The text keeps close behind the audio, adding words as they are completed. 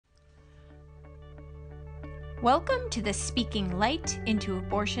Welcome to the Speaking Light into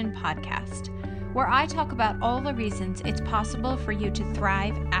Abortion podcast, where I talk about all the reasons it's possible for you to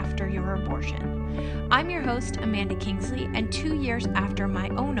thrive after your abortion. I'm your host, Amanda Kingsley, and 2 years after my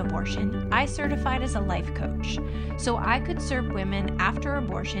own abortion, I certified as a life coach, so I could serve women after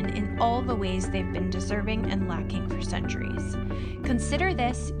abortion in all the ways they've been deserving and lacking for centuries. Consider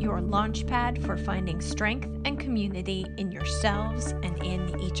this your launch pad for finding strength and community in yourselves and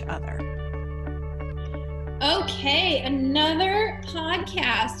in each other. Okay, another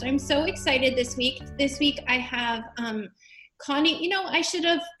podcast. I'm so excited this week. This week I have Connie. I should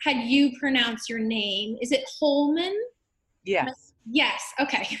have had you pronounce your name. Is it Holman? Yes. Yes,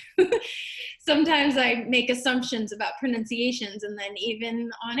 okay. Sometimes I make assumptions about pronunciations, and then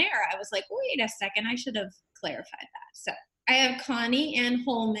even on air, I was like, wait a second, I should have clarified that. So I have Connie Ann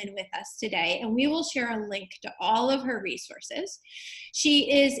Holman with us today, and we will share a link to all of her resources.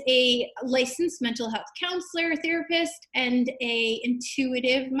 She is a licensed mental health counselor, therapist, and a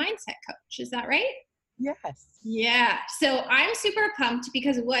intuitive mindset coach. Is that right? Yes. Yeah. So I'm super pumped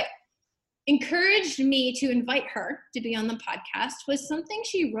because what encouraged me to invite her to be on the podcast was something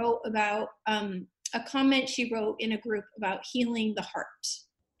she wrote about, a comment she wrote in a group about healing the heart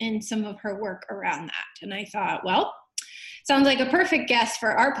and some of her work around that. And I thought, well, sounds like a perfect guest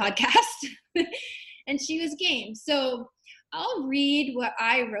for our podcast. And she was game. So I'll read what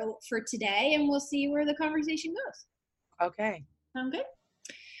I wrote for today and we'll see where the conversation goes. Okay. Sound good?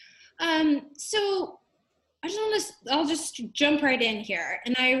 So I'll just jump right in here.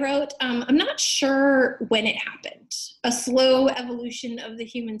 And I wrote, I'm not sure when it happened, a slow evolution of the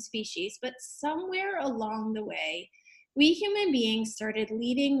human species, but somewhere along the way, we human beings started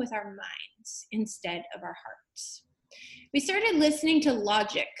leading with our minds instead of our hearts. We started listening to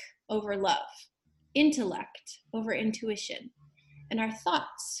logic over love, intellect over intuition, and our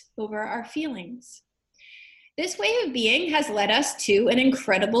thoughts over our feelings. This way of being has led us to an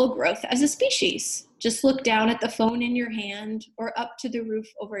incredible growth as a species. Just look down at the phone in your hand or up to the roof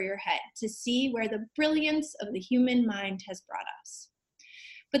over your head to see where the brilliance of the human mind has brought us.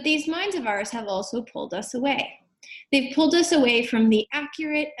 But these minds of ours have also pulled us away. They've pulled us away from the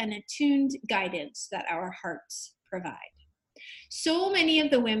accurate and attuned guidance that our hearts provide. So many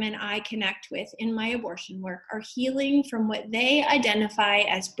of the women I connect with in my abortion work are healing from what they identify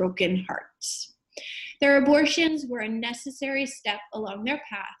as broken hearts. Their abortions were a necessary step along their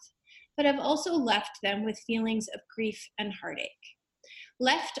path, but have also left them with feelings of grief and heartache.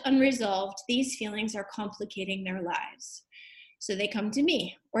 Left unresolved, these feelings are complicating their lives. So they come to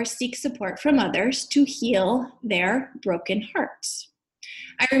me or seek support from others to heal their broken hearts.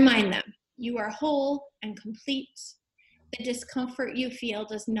 I remind them, you are whole and complete. The discomfort you feel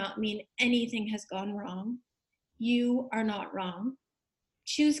does not mean anything has gone wrong. You are not wrong.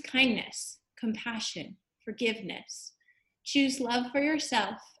 Choose kindness, compassion, forgiveness. Choose love for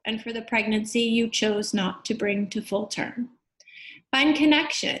yourself and for the pregnancy you chose not to bring to full term. Find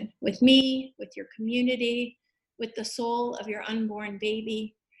connection with me, with your community, with the soul of your unborn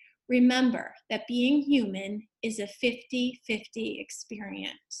baby. Remember that being human is a 50-50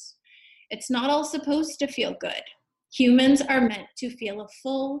 experience. It's not all supposed to feel good. Humans are meant to feel a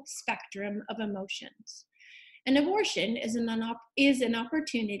full spectrum of emotions. An abortion is an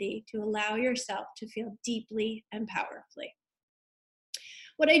opportunity to allow yourself to feel deeply and powerfully.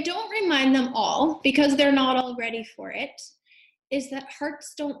 What I don't remind them all, because they're not all ready for it, is that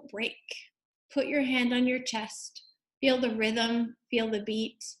hearts don't break. Put your hand on your chest, feel the rhythm, feel the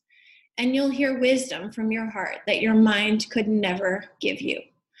beat, and you'll hear wisdom from your heart that your mind could never give you.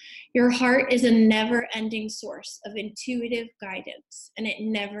 Your heart is a never-ending source of intuitive guidance, and it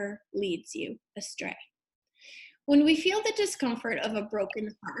never leads you astray. When we feel the discomfort of a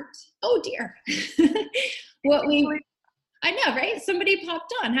broken heart, oh dear, I know, right? Somebody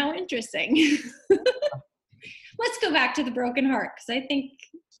popped on, how interesting. Let's go back to the broken heart, because I think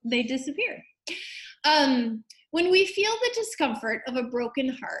they disappeared. When we feel the discomfort of a broken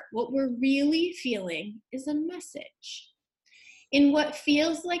heart, what we're really feeling is a message. In what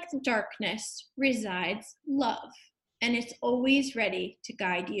feels like the darkness resides love, and it's always ready to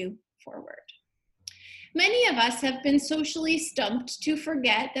guide you forward. Many of us have been socially stumped to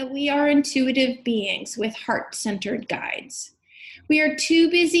forget that we are intuitive beings with heart-centered guides. We are too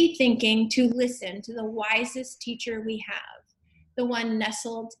busy thinking to listen to the wisest teacher we have, the one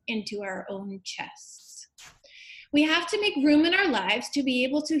nestled into our own chests. We have to make room in our lives to be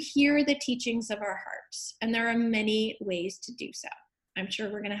able to hear the teachings of our hearts, and there are many ways to do so. I'm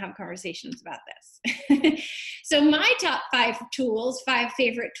sure we're going to have conversations about this. So my top 5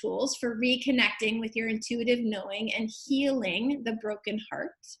 favorite tools for reconnecting with your intuitive knowing and healing the broken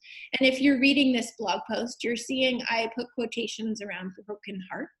heart. And if you're reading this blog post, you're seeing I put quotations around broken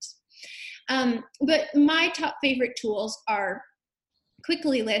heart. But my top favorite tools are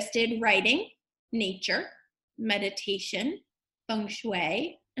quickly listed: writing, nature, meditation, feng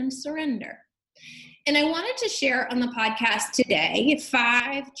shui, and surrender. And I wanted to share on the podcast today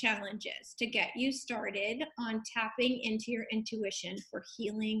 5 challenges to get you started on tapping into your intuition for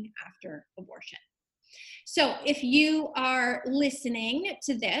healing after abortion. So if you are listening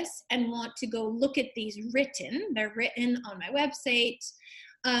to this and want to go look at these they're written on my website.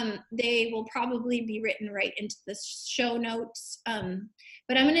 They will probably be written right into the show notes.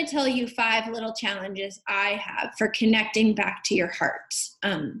 But I'm going to tell you 5 little challenges I have for connecting back to your heart.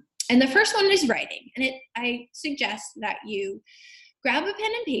 And the first one is writing. And I suggest that you grab a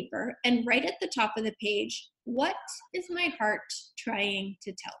pen and paper and write at the top of the page, what is my heart trying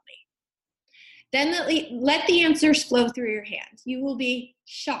to tell me? Then let the answers flow through your hand. You will be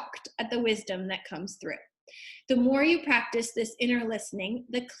shocked at the wisdom that comes through. The more you practice this inner listening,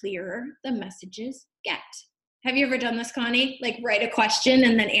 the clearer the messages get. Have you ever done this, Connie? Like write a question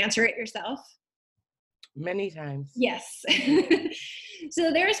and then answer it yourself? Many times. Yes.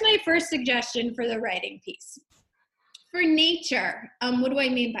 So there's my first suggestion for the writing piece. For nature, what do I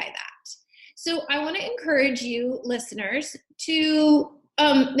mean by that? So I want to encourage you listeners to,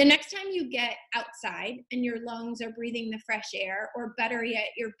 the next time you get outside and your lungs are breathing the fresh air, or better yet,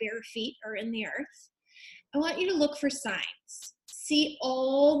 your bare feet are in the earth, I want you to look for signs. See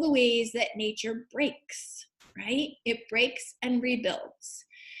all the ways that nature breaks, right? It breaks and rebuilds.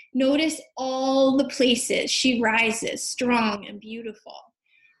 Notice all the places she rises strong and beautiful,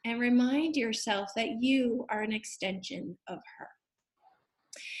 and remind yourself that you are an extension of her.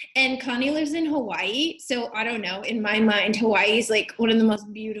 And Connie lives in Hawaii, so I don't know, in my mind, Hawaii is like one of the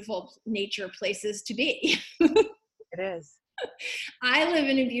most beautiful nature places to be. It is. I live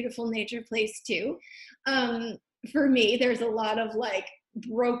in a beautiful nature place too. For me, there's a lot of like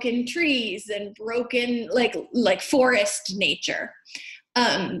broken trees and broken like forest nature.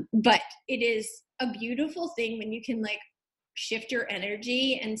 But it is a beautiful thing when you can like shift your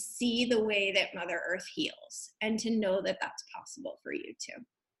energy and see the way that Mother Earth heals, and to know that that's possible for you too.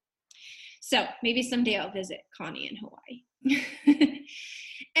 So maybe someday I'll visit Connie in Hawaii.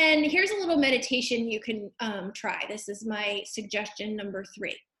 And here's a little meditation you can try. This is my suggestion number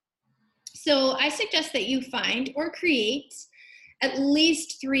 3. So I suggest that you find or create at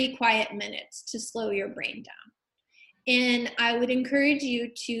least 3 quiet minutes to slow your brain down. And I would encourage you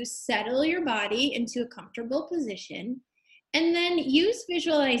to settle your body into a comfortable position, and then use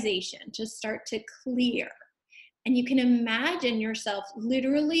visualization to start to clear. And you can imagine yourself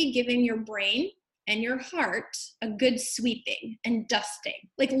literally giving your brain and your heart a good sweeping and dusting.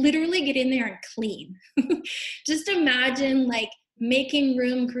 Like literally get in there and clean. Just imagine like making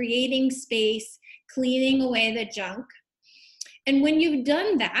room, creating space, cleaning away the junk. And when you've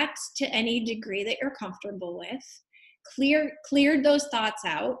done that to any degree that you're comfortable with, cleared those thoughts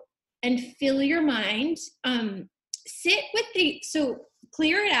out, and fill your mind,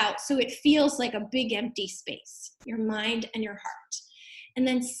 clear it out so it feels like a big empty space, your mind and your heart. And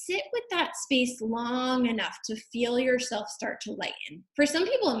then sit with that space long enough to feel yourself start to lighten. For some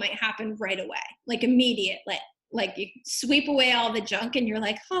people, it might happen right away, like immediate, like you sweep away all the junk and you're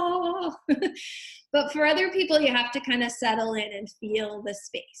like, oh. But for other people, you have to kind of settle in and feel the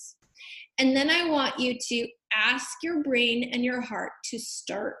space. And then I want you to ask your brain and your heart to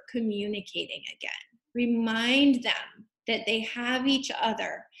start communicating again. Remind them that they have each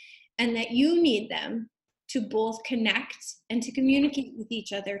other and that you need them to both connect and to communicate with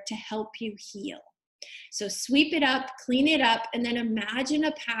each other to help you heal. So sweep it up, clean it up, and then imagine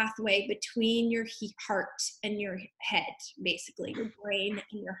a pathway between your heart and your head, basically, your brain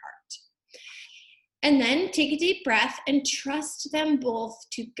and your heart. And then take a deep breath and trust them both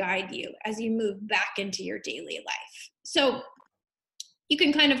to guide you as you move back into your daily life. So you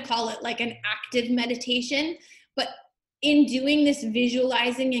can kind of call it like an active meditation, but in doing this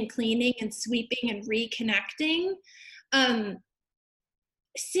visualizing and cleaning and sweeping and reconnecting,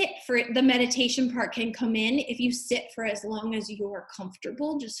 sit for it. The meditation part can come in if you sit for as long as you're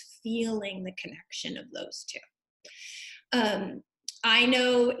comfortable, just feeling the connection of those two. I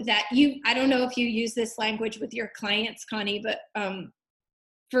know that I don't know if you use this language with your clients, Connie, but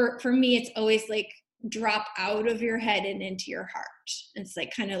for me, it's always like drop out of your head and into your heart. It's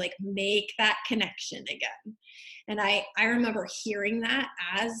like kind of like make that connection again. And I remember hearing that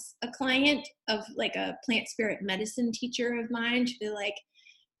as a client of like a plant spirit medicine teacher of mine. She'd be like,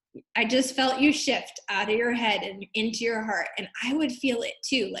 I just felt you shift out of your head and into your heart. And I would feel it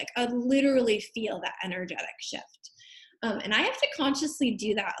too. Like I would literally feel that energetic shift. And I have to consciously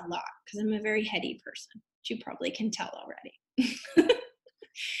do that a lot because I'm a very heady person, which you probably can tell already.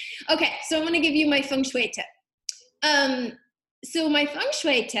 Okay, so I'm going to give you my feng shui tip. So my feng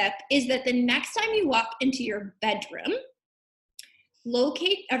shui tip is that the next time you walk into your bedroom,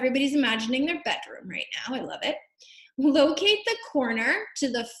 everybody's imagining their bedroom right now. I love it. Locate the corner to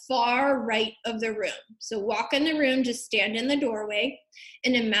the far right of the room. So walk in the room, just stand in the doorway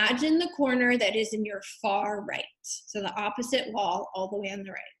and imagine the corner that is in your far right. So the opposite wall all the way on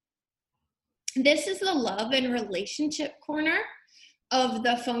the right. This is the love and relationship corner of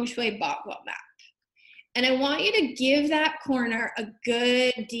the feng shui Bagua map. And I want you to give that corner a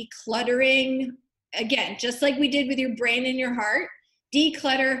good decluttering, again, just like we did with your brain and your heart,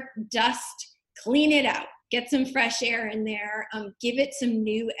 declutter, dust, clean it out, get some fresh air in there, give it some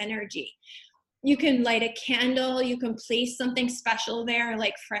new energy. You can light a candle, you can place something special there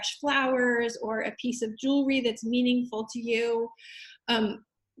like fresh flowers or a piece of jewelry that's meaningful to you.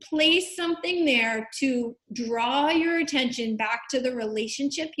 Place something there to draw your attention back to the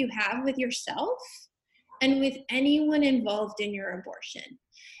relationship you have with yourself and with anyone involved in your abortion.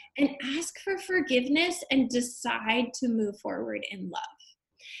 And ask for forgiveness and decide to move forward in love.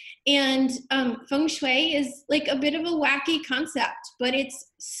 And feng shui is like a bit of a wacky concept, but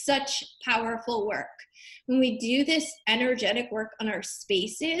it's such powerful work. When we do this energetic work on our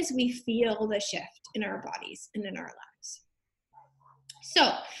spaces, we feel the shift in our bodies and in our lives.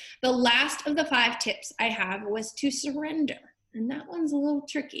 So the last of the 5 tips I have was to surrender. And that one's a little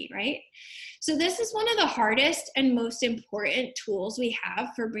tricky, right? So this is one of the hardest and most important tools we have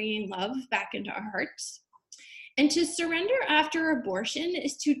for bringing love back into our hearts. And to surrender after abortion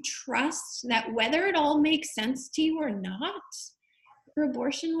is to trust that whether it all makes sense to you or not, your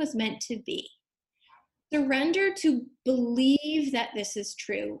abortion was meant to be. Surrender to believe that this is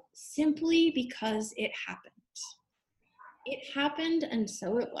true simply because it happened. It happened and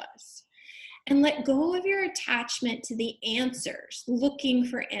so it was. And let go of your attachment to the answers, looking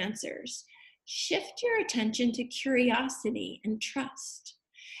for answers. Shift your attention to curiosity and trust.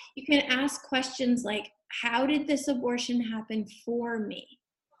 You can ask questions like, how did this abortion happen for me?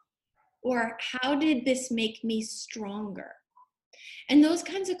 Or how did this make me stronger? And those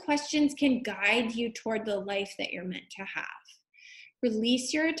kinds of questions can guide you toward the life that you're meant to have.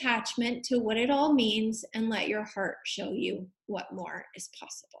 Release your attachment to what it all means and let your heart show you what more is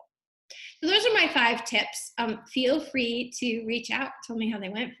possible. So those are my 5 tips. Feel free to reach out, tell me how they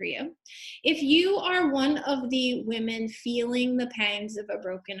went for you. If you are one of the women feeling the pangs of a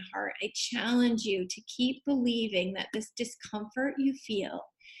broken heart, I challenge you to keep believing that this discomfort you feel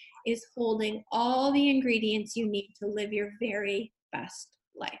is holding all the ingredients you need to live your very best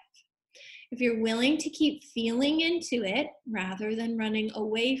life. If you're willing to keep feeling into it rather than running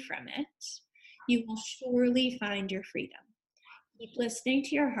away from it, you will surely find your freedom. Keep listening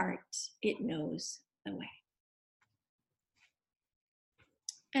to your heart. It knows the way.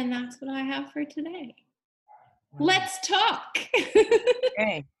 And that's what I have for today. Let's talk.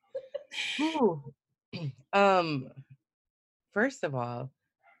 Okay. Ooh. First of all,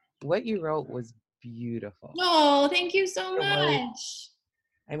 what you wrote was beautiful. Oh, thank you so much.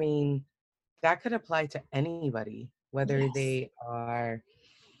 I mean, that could apply to anybody, whether Yes. they are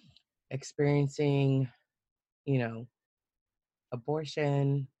experiencing,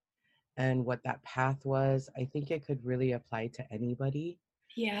 abortion and what that path was. I think it could really apply to anybody.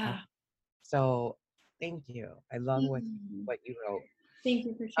 Yeah. So thank you. I love what you wrote. Thank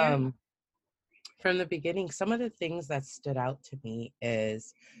you for sharing. From the beginning, some of the things that stood out to me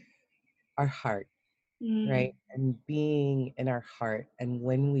is our heart, right? And being in our heart. And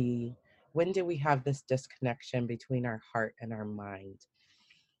when do we have this disconnection between our heart and our mind?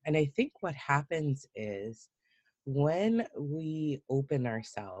 And I think what happens is when we open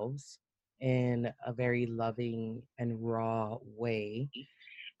ourselves in a very loving and raw way,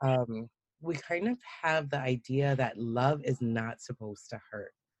 we kind of have the idea that love is not supposed to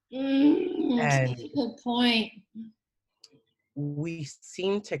hurt. That's a good point. We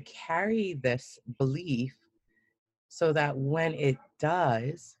seem to carry this belief so that when it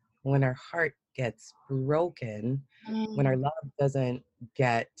does, when our heart gets broken, when our love doesn't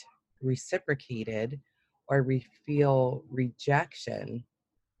get reciprocated or we feel rejection,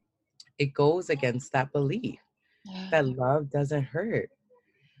 it goes against that belief that love doesn't hurt.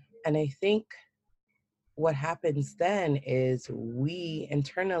 And I think what happens then is we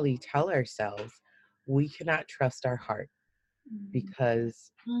internally tell ourselves, we cannot trust our heart Mm.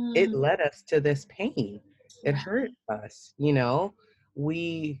 because it Mm. led us to this pain. It Right. hurt us, you know?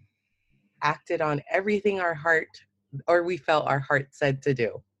 We acted on everything our heart or we felt our heart said to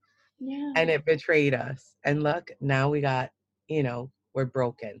do, Yeah. and it betrayed us. And look, now we got, we're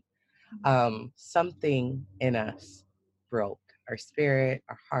broken. Something in us broke, our spirit,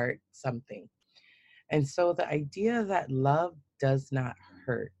 our heart, something. And so the idea that love does not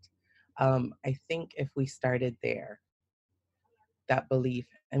hurt, I think if we started there, that belief,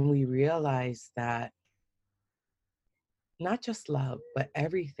 and we realize that not just love, but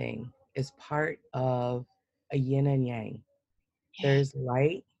everything is part of a yin and yang. Yeah. There's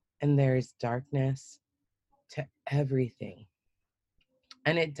light and there's darkness to everything.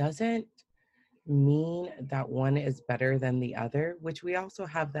 And it doesn't mean that one is better than the other, which we also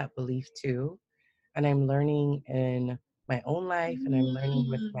have that belief too. And I'm learning in my own life and I'm learning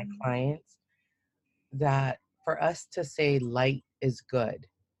with my Mm. clients that for us to say light is good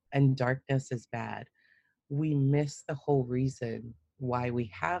and darkness is bad, we miss the whole reason why we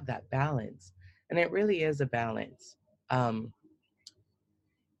have that balance. And it really is a balance. Um,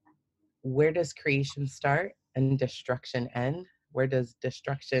 where does creation start and destruction end? Where does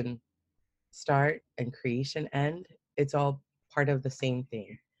destruction start and creation end? It's all part of the same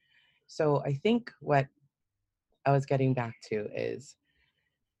thing. So I think what I was getting back to is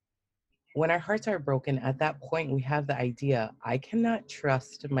when our hearts are broken, at that point, we have the idea I cannot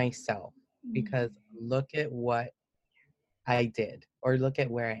trust myself because look at what I did or look at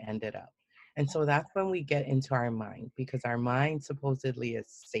where I ended up. And so that's when we get into our mind because our mind supposedly is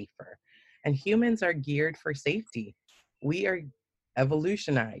safer. And humans are geared for safety. We are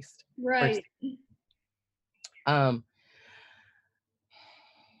evolutionized for Right. um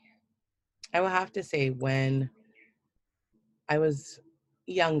I will have to say when I was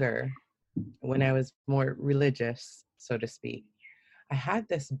younger, when I was more religious, so to speak, I had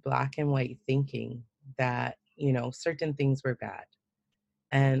this black and white thinking that, certain things were bad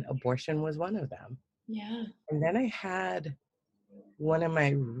and abortion was one of them. Yeah. And then I had one of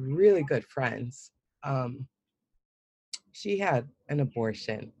my really good friends. Um, she had an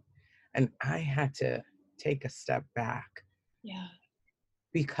abortion, and I had to take a step back Yeah.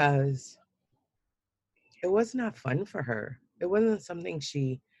 because it was not fun for her. It wasn't something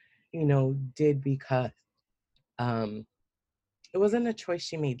she, did because um, it wasn't a choice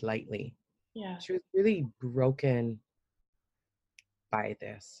she made lightly. Yeah. She was really broken by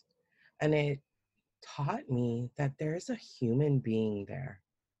this. And it taught me that there's a human being there,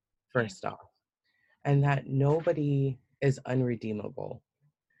 Yeah. first off, and that nobody is unredeemable.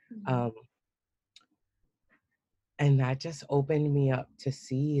 Mhm. Um, and that just opened me up to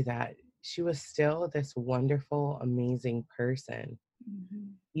see that she was still this wonderful, amazing person,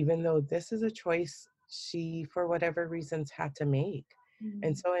 Mhm. even though this is a choice she, for whatever reasons, had to make.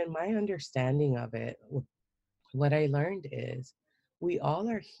 And Mhm. so, in my understanding of it, what I learned is we all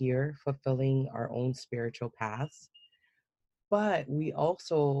are here fulfilling our own spiritual paths, but we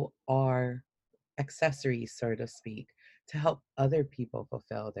also are accessories, so to speak, to help other people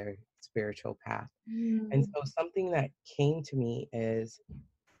fulfill their spiritual path. And Mm. so something that came to me is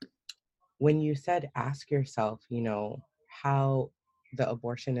when you said, ask yourself, how the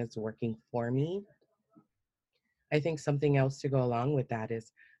abortion is working for me. I think something else to go along with that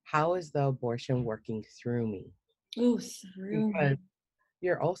is how is the abortion working through me? Ooh, through Because me.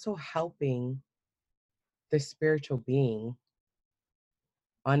 you're also helping the spiritual being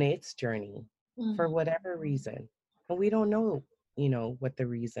on its journey for Mm. whatever reason. And we don't know, what the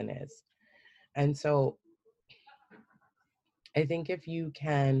reason is. And so I think if you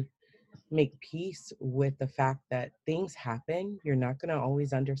can make peace with the fact that things happen, you're not going to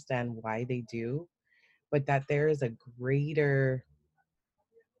always understand why they do, but that there is a greater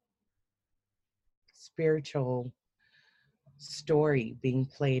spiritual story being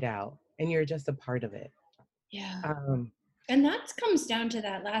played out and you're just a part of it. Yeah. Um, And that comes down to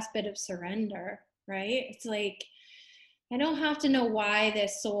that last bit of surrender, right? It's like, I don't have to know why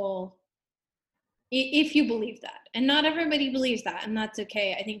this soul, if you believe that. And not everybody believes that, and that's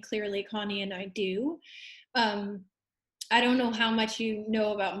okay. I think clearly Connie and I do. Um, I don't know how much you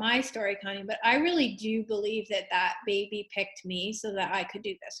know about my story, Connie, but I really do believe that that baby picked me so that I could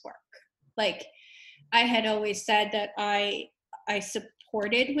do this work. Like, I had always said that I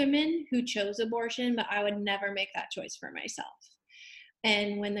supported women who chose abortion, but I would never make that choice for myself.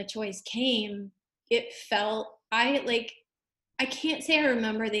 And when the choice came, it felt I can't say I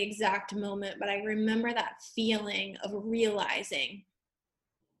remember the exact moment, but I remember that feeling of realizing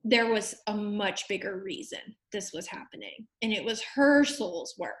there was a much bigger reason this was happening. And it was her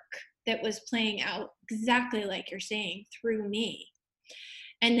soul's work. that was playing out exactly like you're saying through me,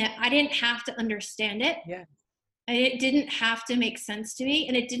 and that I didn't have to understand it. Yeah. It didn't have to make sense to me,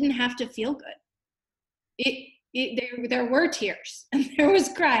 and it didn't have to feel good. There were tears, and there was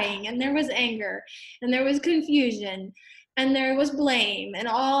crying, and there was anger, and there was confusion, and there was blame, and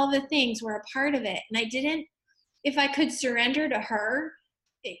all the things were a part of it. And I didn't, if I could surrender to her,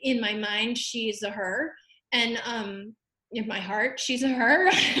 in my mind, she's a her, and in my heart, she's a her.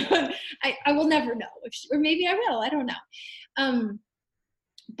 I will never know, or maybe I will. I don't know.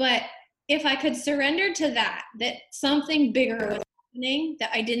 But if I could surrender to that something bigger was happening that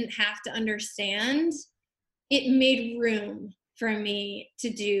I didn't have to understand, it made room for me to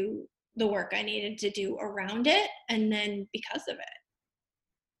do the work I needed to do around it, and then because of it.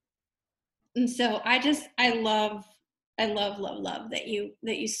 And so I love that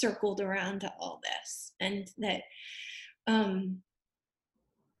you circled around to all this, and that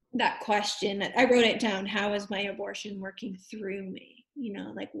that question, I wrote it down, how is my abortion working through me? You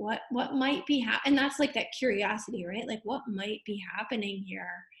know, like what might be and that's like that curiosity, right? Like what might be happening here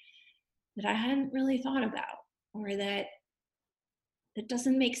that I hadn't really thought about, or that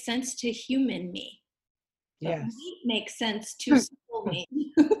doesn't make sense to human me, but Yes. might make sense to soul me.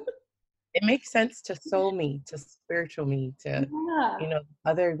 It makes sense to soul me, to spiritual me, to, Yeah.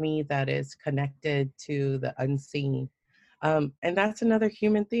 other me that is connected to the unseen. And that's another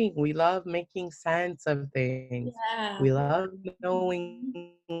human thing. We love making sense of things. Yeah. We love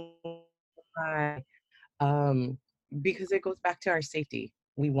knowing why, because it goes back to our safety.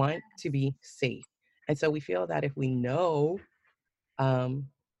 We want to be safe. And so we feel that if we know um,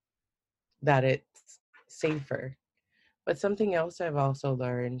 that it's safer. But something else I've also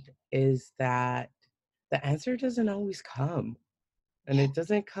learned is that the answer doesn't always come. And it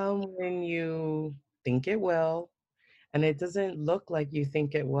doesn't come when you think it will. And it doesn't look like you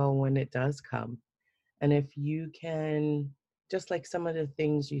think it will when it does come. And if you can, just like some of the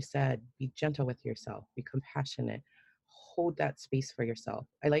things you said, be gentle with yourself, be compassionate, hold that space for yourself.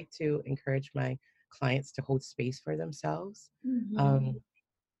 I like to encourage my clients to hold space for themselves. Mm-hmm.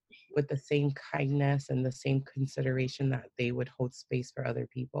 With the same kindness and the same consideration that they would hold space for other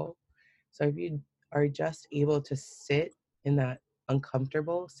people. So if you are just able to sit in that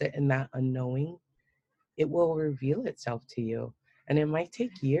uncomfortable, sit in that unknowing, it will reveal itself to you. And it might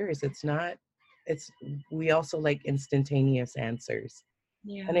take years. We also like instantaneous answers.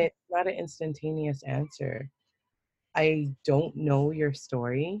 And Yeah. it's not an instantaneous answer. I don't know your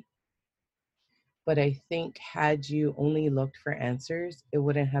story, but I think had you only looked for answers, it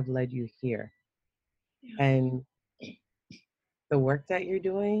wouldn't have led you here. Yeah. And the work that you're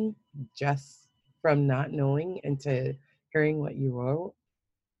doing, just from not knowing into hearing what you wrote,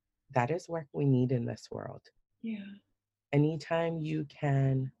 that is work we need in this world. Yeah. Anytime you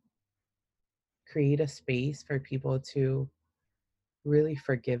can create a space for people to really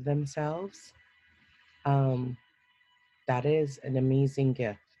forgive themselves, um, that is an amazing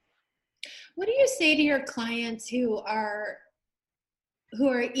gift. What do you say to your clients who are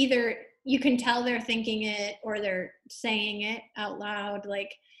either, you can tell they're thinking it or they're saying it out loud,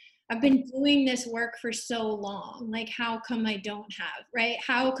 like, I've been doing this work for so long, like how come I don't have, right?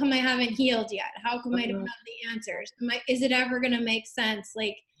 How come I haven't healed yet? How come I don't have the answers? Is it ever going to make sense?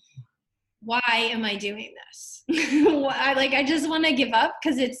 Like, why am I doing this? I just want to give up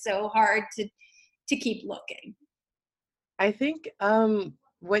because it's so hard to keep looking. I think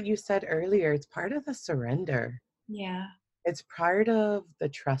what you said earlier, it's part of the surrender. Yeah. It's part of the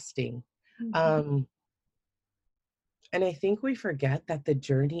trusting. Mm-hmm. And I think we forget that the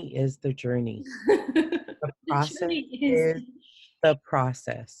journey is the journey. The process is the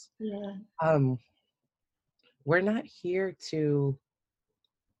process. Yeah. We're not here to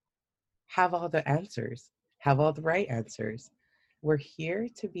have all the answers, have all the right answers. We're here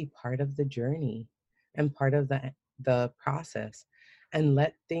to be part of the journey and part of the process and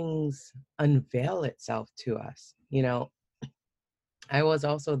let things unveil itself to us. I was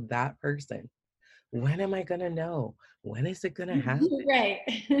also that person. When am I going to know? When is it going to happen? Right.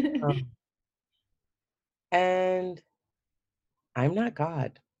 And I'm not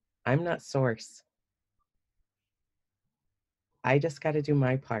God. I'm not source. I just got to do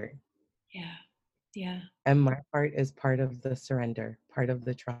my part. Yeah. Yeah. And my part is part of the surrender, part of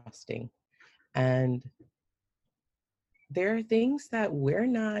the trusting. And there are things that we're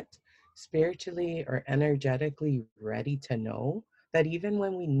not spiritually or energetically ready to know, that even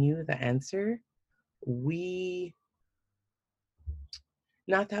when we knew the answer, we,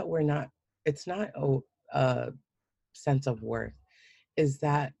 not that we're not, it's not a sense of worth, is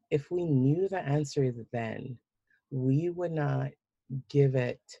that if we knew the answer then, we would not give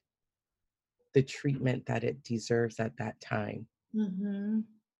it the treatment that it deserves at that time. Mm-hmm.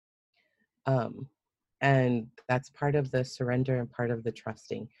 And that's part of the surrender and part of the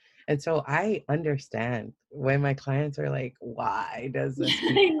trusting. And so I understand when my clients are like, why does this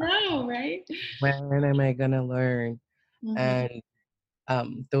keep I know, right? when am I going to learn? Mm-hmm.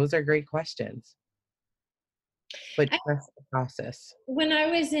 And those are great questions, but trust the process. When I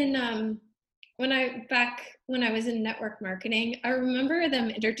was in when I was in network marketing, I remember them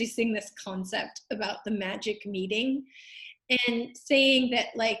introducing this concept about the magic meeting and saying that,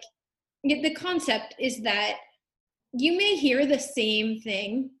 like, the concept is that you may hear the same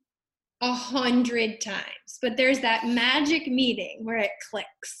thing 100 times, but there's that magic meeting where it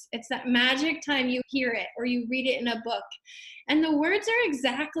clicks. It's that magic time you hear it or you read it in a book and the words are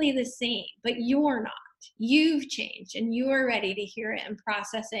exactly the same, but you're not. You've changed and you are ready to hear it and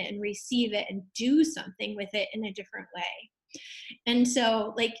process it and receive it and do something with it in a different way. And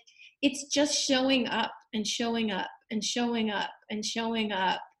so, like, it's just showing up and showing up and showing up and showing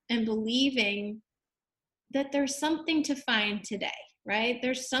up and believing that there's something to find today, right?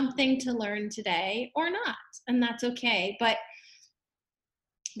 There's something to learn today or not, and that's okay. But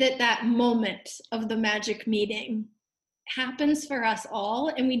that moment of the magic meeting happens for us all,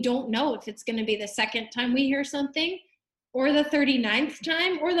 and we don't know if it's going to be the second time we hear something or the 39th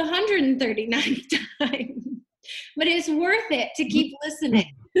time or the 139th time. But it's worth it to keep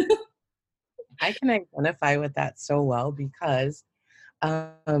listening. I can identify with that so well because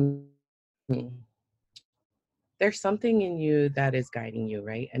there's something in you that is guiding you,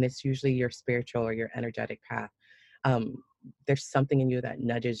 right? And it's usually your spiritual or your energetic path. There's something in you that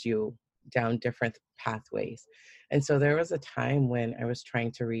nudges you down different pathways. And so there was a time when I was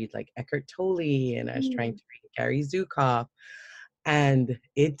trying to read like Eckhart Tolle and I was trying to read Gary Zukav, and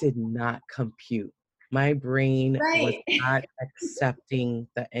it did not compute. My brain was not accepting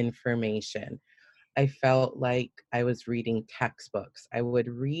the information. I felt like I was reading textbooks. I would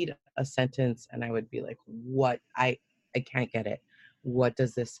read a sentence and I would be like, what? I can't get it. What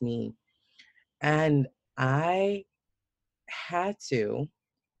does this mean? And I had to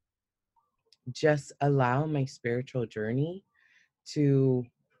just allow my spiritual journey to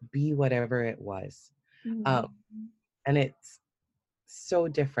be whatever it was. Mm-hmm. And it's so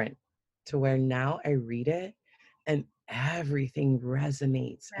different to where now I read it and everything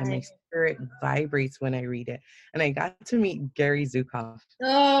resonates and my spirit vibrates when I read it. And I got to meet Gary Zukav.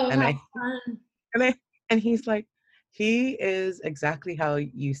 Oh, and how I fun. and he's like, he is exactly how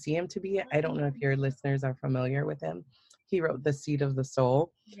you see him to be. I don't know if your listeners are familiar with him. He wrote The Seed of the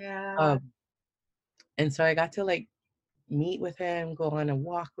Soul. Yeah. And so I got to like meet with him, go on a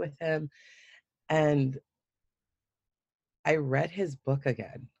walk with him, and I read his book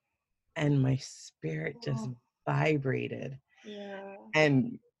again and my spirit just vibrated. Yeah.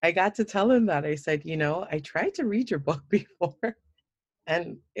 And I got to tell him that. I said, you know, I tried to read your book before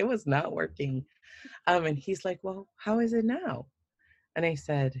and it was not working. And he's like, well, how is it now? And I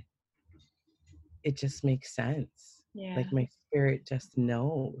said, it just makes sense. Yeah. Like my spirit just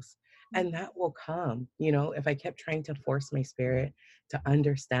knows. And that will come. You know, if I kept trying to force my spirit to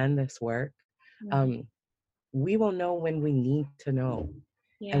understand this work, we will know when we need to know.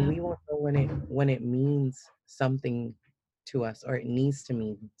 Yeah. And we won't know when it means something to us or it needs to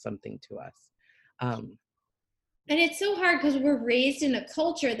mean something to us. And it's so hard because we're raised in a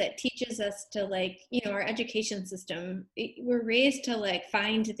culture that teaches us to, like, you know, our education system, we're raised to like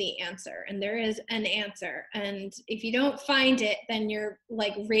find the answer, and there is an answer. And if you don't find it, then you're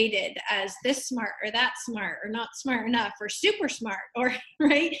like rated as this smart or that smart or not smart enough or super smart or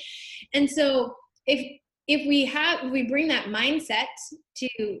right. And so if we bring that mindset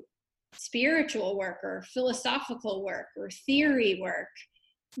to spiritual work or philosophical work or theory work,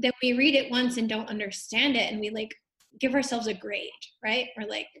 then we read it once and don't understand it, and we like give ourselves a grade, right? Or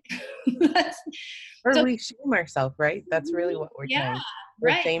like we shame ourselves, right? That's really what we're doing.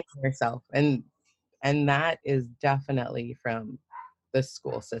 We're shaming ourselves, and that is definitely from the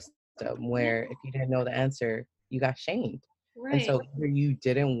school system, where if you didn't know the answer, you got shamed. And so either you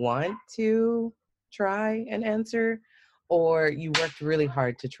didn't want to try an answer, or you worked really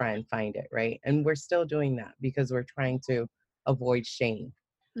hard to try and find it, right? And we're still doing that because we're trying to avoid shame.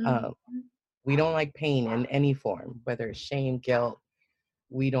 We don't like pain in any form, whether it's shame, guilt.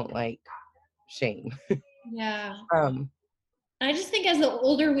 We don't like shame. Yeah. I just think as the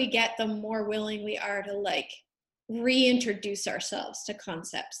older we get, the more willing we are to like reintroduce ourselves to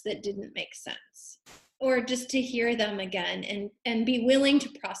concepts that didn't make sense, or just to hear them again and be willing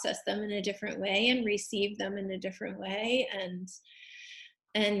to process them in a different way and receive them in a different way,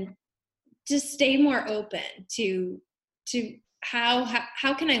 and just stay more open to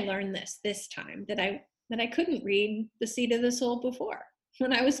how can I learn this time that I couldn't read The Seat of the Soul before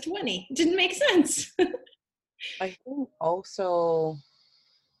when I was 20? It didn't make sense. I think also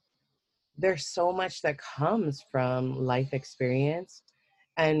there's so much that comes from life experience,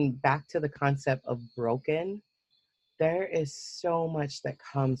 and back to the concept of broken, there is so much that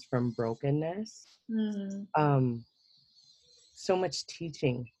comes from brokenness. Um, so much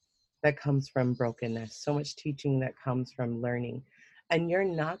teaching that comes from brokenness, so much teaching that comes from learning. And you're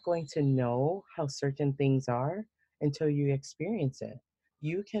not going to know how certain things are until you experience it.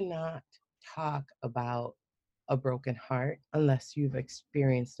 You cannot talk about a broken heart unless you've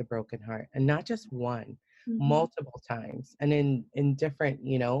experienced a broken heart, and not just one, multiple times, and in different,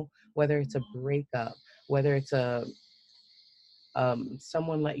 whether it's a breakup, whether it's a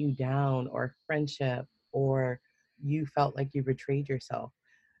someone let you down, or friendship, or you felt like you betrayed yourself.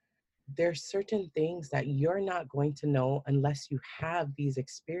 There's certain things that you're not going to know unless you have these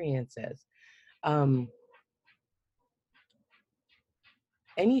experiences.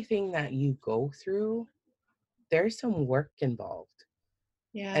 Anything that you go through, there's some work involved.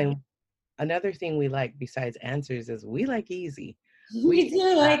 Yeah. And another thing we like besides answers is we like easy. We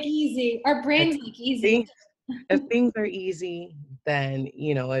do like easy. Our brains like easy. If things are easy, then,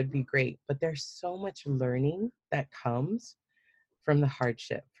 it'd be great. But there's so much learning that comes from the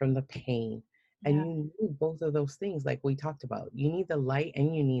hardship, from the pain. And you need both of those things, like we talked about. You need the light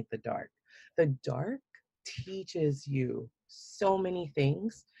and you need the dark. The dark teaches you so many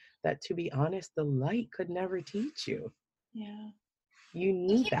things that, to be honest, the light could never teach you. Yeah. You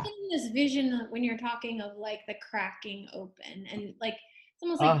need that. I keep getting this vision when you're talking of like the cracking open, and like it's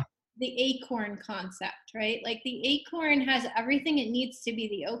almost like the acorn concept, right? Like the acorn has everything it needs to be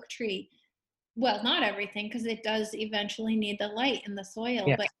the oak tree. Well, not everything, because it does eventually need the light and the soil,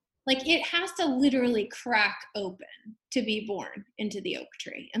 but like it has to literally crack open to be born into the oak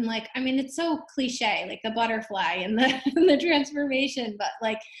tree. And like, I mean, it's so cliche, like the butterfly and the transformation, but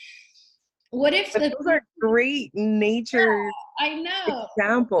like, what if those are great nature I know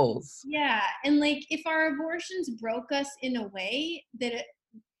examples. Yeah. And like if our abortions broke us in a way that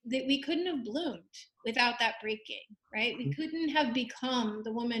we couldn't have bloomed without that breaking, right? We couldn't have become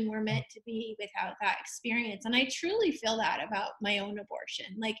the woman we're meant to be without that experience. And I truly feel that about my own abortion.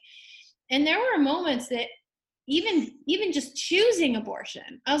 Like, and there were moments that even just choosing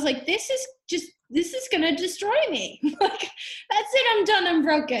abortion, I was like, this is gonna destroy me. Like, that's it, I'm done, I'm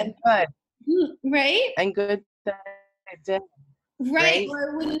broken. Good. Right? And good that it did. Right. Or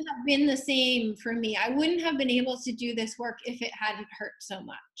it wouldn't have been the same for me. I wouldn't have been able to do this work if it hadn't hurt so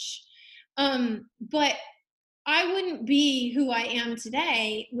much. But I wouldn't be who I am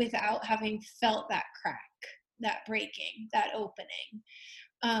today without having felt that crack, that breaking, that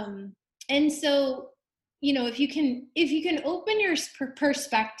opening. And so, if you can open your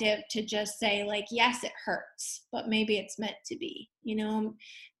perspective to just say like, yes, it hurts, but maybe it's meant to be,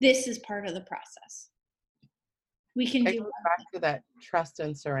 this is part of the process. We can do back to that trust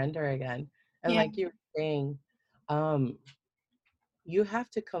and surrender again. And like you were saying, you have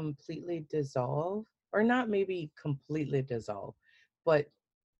to completely dissolve, or not maybe completely dissolve, but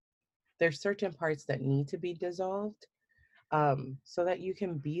there's certain parts that need to be dissolved, so that you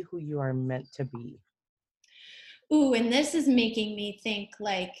can be who you are meant to be. Ooh, and this is making me think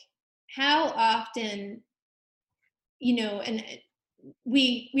like how often, and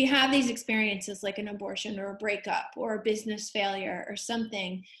we have these experiences like an abortion or a breakup or a business failure or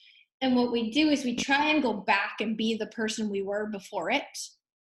something. And what we do is we try and go back and be the person we were before it.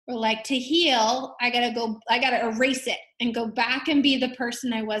 Or like, to heal, I gotta erase it and go back and be the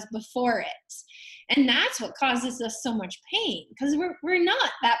person I was before it. And that's what causes us so much pain, because we're not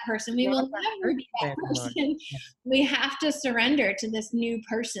that person. We will never be that person. We have to surrender to this new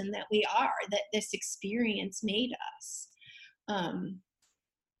person that we are, that this experience made us.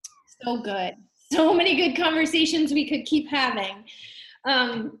 So good. So many good conversations we could keep having.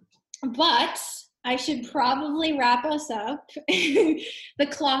 But I should probably wrap us up. The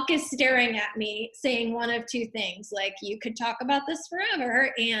clock is staring at me saying one of two things, like you could talk about this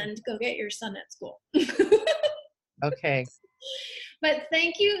forever and go get your son at school. Okay. But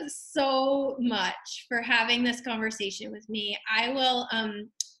thank you so much for having this conversation with me. I will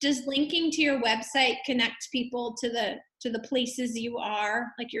does linking to your website connect people to the places you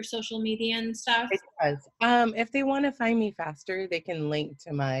are, like your social media and stuff? It does. If they want to find me faster, they can link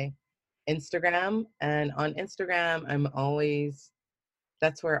to my Instagram. And on Instagram,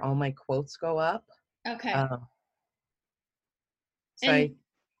 that's where all my quotes go up. Okay.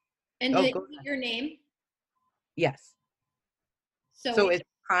 Your name? Yes. So it's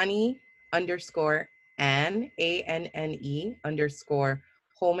Connie _N Anne, ANNE _Holman,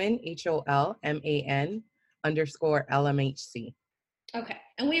 HOLMAN _LMHC. Okay,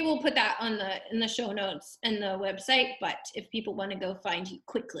 and we will put that in the show notes and the website. But if people want to go find you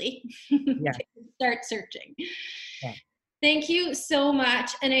quickly, Yeah. start searching. Yeah. Thank you so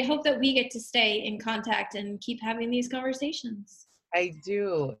much, and I hope that we get to stay in contact and keep having these conversations. I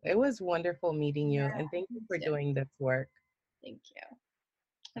do. It was wonderful meeting you, and thank you for doing this work. Thank you.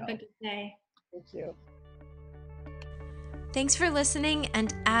 Have a good day. Thank you. Thanks for listening,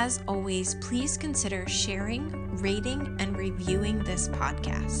 and as always, please consider sharing, rating, and reviewing this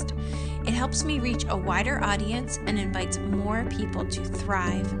podcast. It helps me reach a wider audience and invites more people to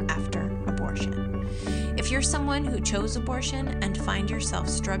thrive after abortion. If you're someone who chose abortion and find yourself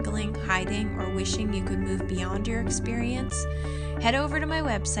struggling, hiding, or wishing you could move beyond your experience, head over to my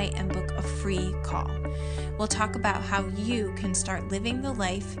website and book a free call. We'll talk about how you can start living the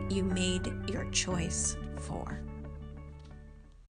life you made your choice for.